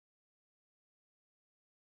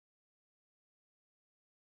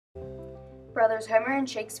Brothers Homer and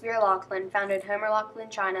Shakespeare Laughlin founded Homer Laughlin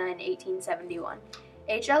China in 1871.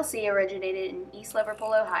 HLC originated in East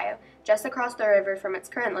Liverpool, Ohio, just across the river from its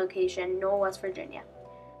current location, Knoll, West Virginia.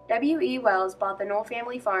 W.E. Wells bought the Knoll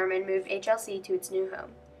family farm and moved HLC to its new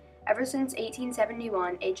home. Ever since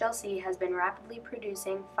 1871, HLC has been rapidly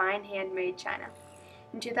producing fine handmade china.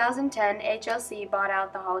 In 2010, HLC bought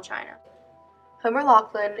out the Hall China. Homer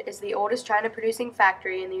Laughlin is the oldest china-producing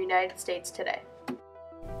factory in the United States today.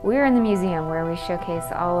 We're in the museum where we showcase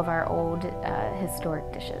all of our old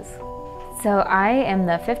historic dishes. So I am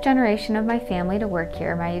the 5th generation of my family to work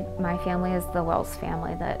here. My family is the Wells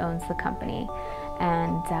family that owns the company.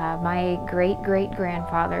 And my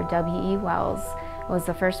great-great-grandfather, W.E. Wells, was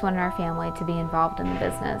the first one in our family to be involved in the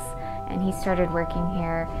business. And he started working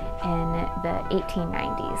here in the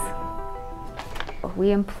 1890s.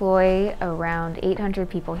 We employ around 800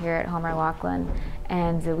 people here at Homer Laughlin,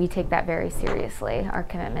 and we take that very seriously, our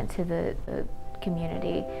commitment to the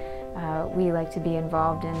community. We like to be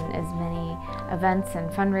involved in as many events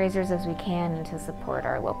and fundraisers as we can and to support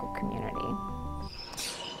our local community.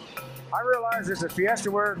 I realize it's a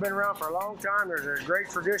Fiesta where it's been around for a long time. There's a great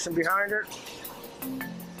tradition behind it.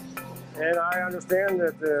 And I understand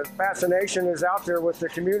that the fascination is out there with the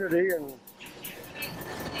community and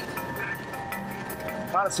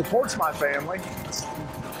kind of supports my family.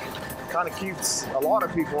 Kind of keeps a lot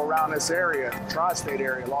of people around this area, tri-state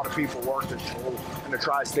area. A lot of people work in the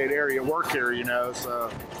tri-state area, work here, you know,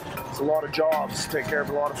 so it's a lot of jobs, take care of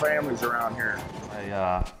a lot of families around here.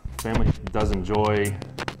 My family does enjoy,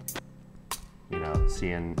 you know,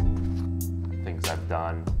 seeing things I've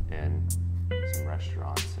done in some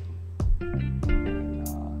restaurants.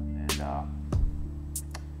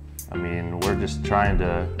 I mean, we're just trying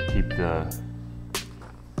to keep the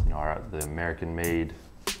American-made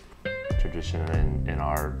tradition in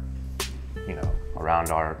our, you know,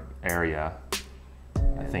 around our area.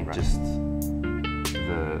 I think just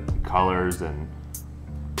the colors and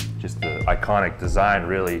just the iconic design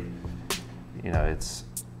really, you know, it's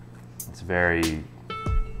very,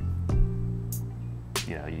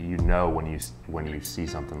 you know when you see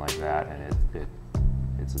something like that, and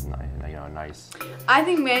it's a nice. I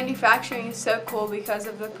think manufacturing is so cool because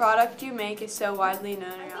of the product you make is so widely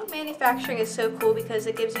known around. I think manufacturing is so cool because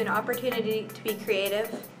it gives you an opportunity to be creative.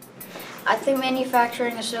 I think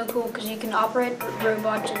manufacturing is so cool because you can operate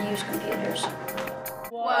robots and use computers.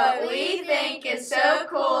 What we think is so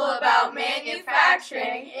cool about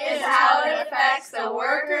manufacturing is how